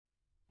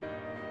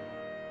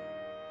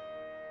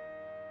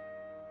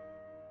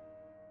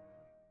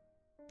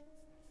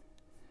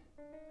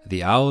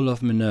The Owl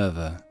of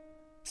Minerva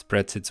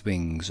spreads its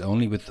wings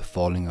only with the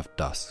falling of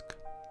dusk.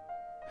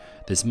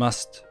 This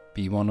must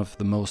be one of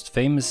the most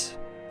famous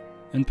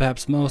and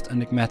perhaps most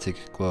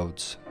enigmatic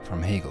quotes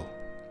from Hegel.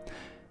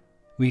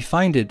 We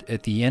find it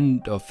at the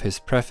end of his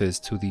preface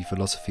to the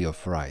Philosophy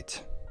of Right.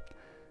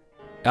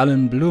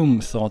 Alan Bloom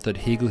thought that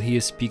Hegel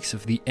here speaks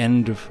of the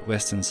end of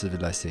Western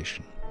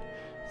civilization.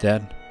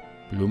 That,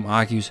 Bloom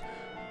argues,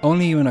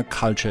 only when a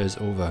culture is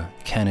over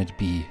can it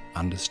be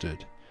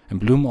understood. And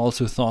Bloom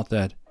also thought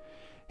that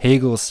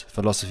Hegel's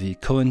philosophy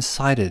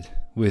coincided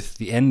with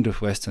the end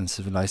of Western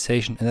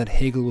civilization and that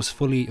Hegel was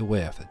fully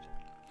aware of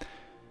it.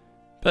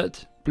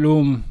 But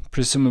Bloom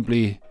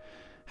presumably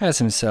has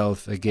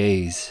himself a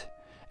gaze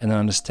and an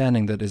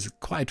understanding that is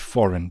quite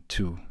foreign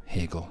to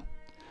Hegel,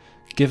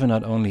 given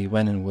not only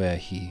when and where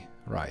he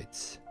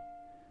writes.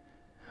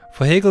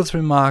 For Hegel's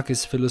remark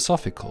is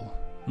philosophical,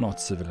 not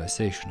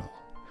civilizational.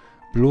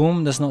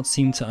 Bloom does not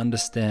seem to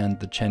understand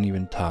the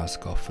genuine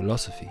task of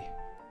philosophy.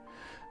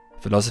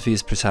 Philosophy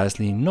is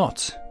precisely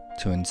not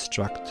to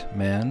instruct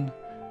man,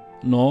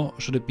 nor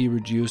should it be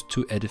reduced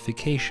to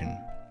edification.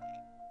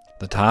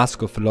 The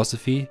task of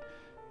philosophy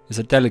is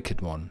a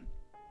delicate one.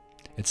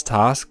 Its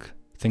task,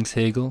 thinks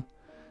Hegel,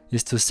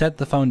 is to set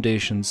the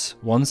foundations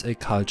once a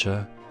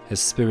culture has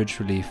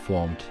spiritually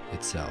formed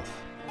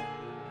itself.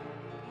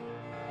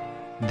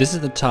 This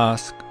is the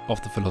task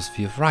of the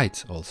philosophy of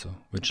right also,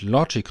 which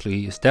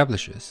logically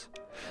establishes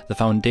the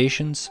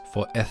foundations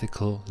for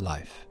ethical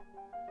life.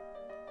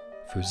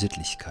 Für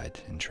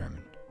Sittlichkeit in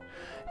German.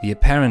 The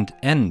apparent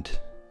end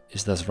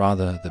is thus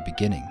rather the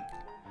beginning.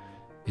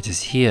 It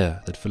is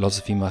here that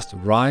philosophy must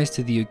rise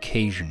to the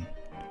occasion,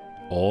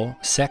 or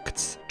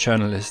sects,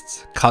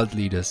 journalists, cult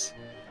leaders,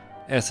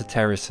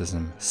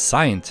 esotericism,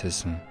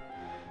 scientism,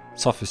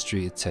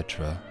 sophistry,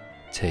 etc.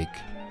 take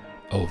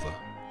over.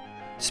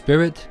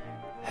 Spirit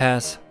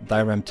has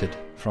dirempted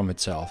from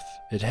itself.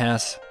 It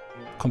has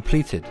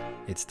completed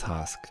its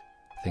task,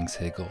 thinks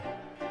Hegel.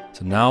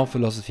 So now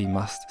philosophy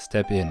must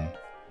step in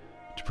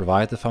to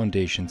provide the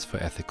foundations for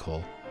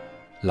ethical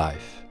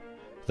life.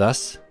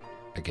 Thus,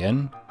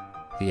 again,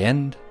 the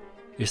end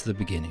is the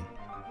beginning.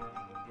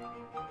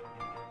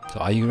 So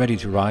are you ready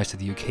to rise to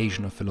the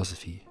occasion of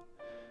philosophy,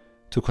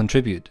 to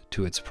contribute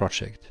to its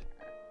project?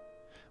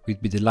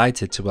 We'd be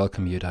delighted to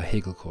welcome you at our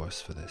Hegel course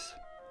for this.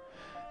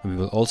 And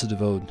we will also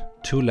devote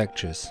 2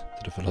 lectures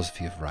to the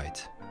philosophy of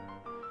right.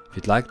 If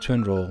you'd like to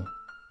enroll,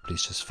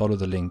 please just follow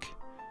the link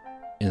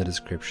in the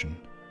description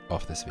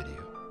of this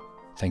video.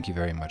 Thank you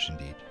very much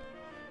indeed.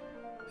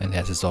 And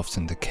as is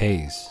often the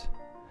case,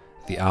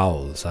 the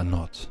owls are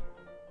not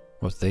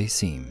what they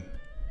seem.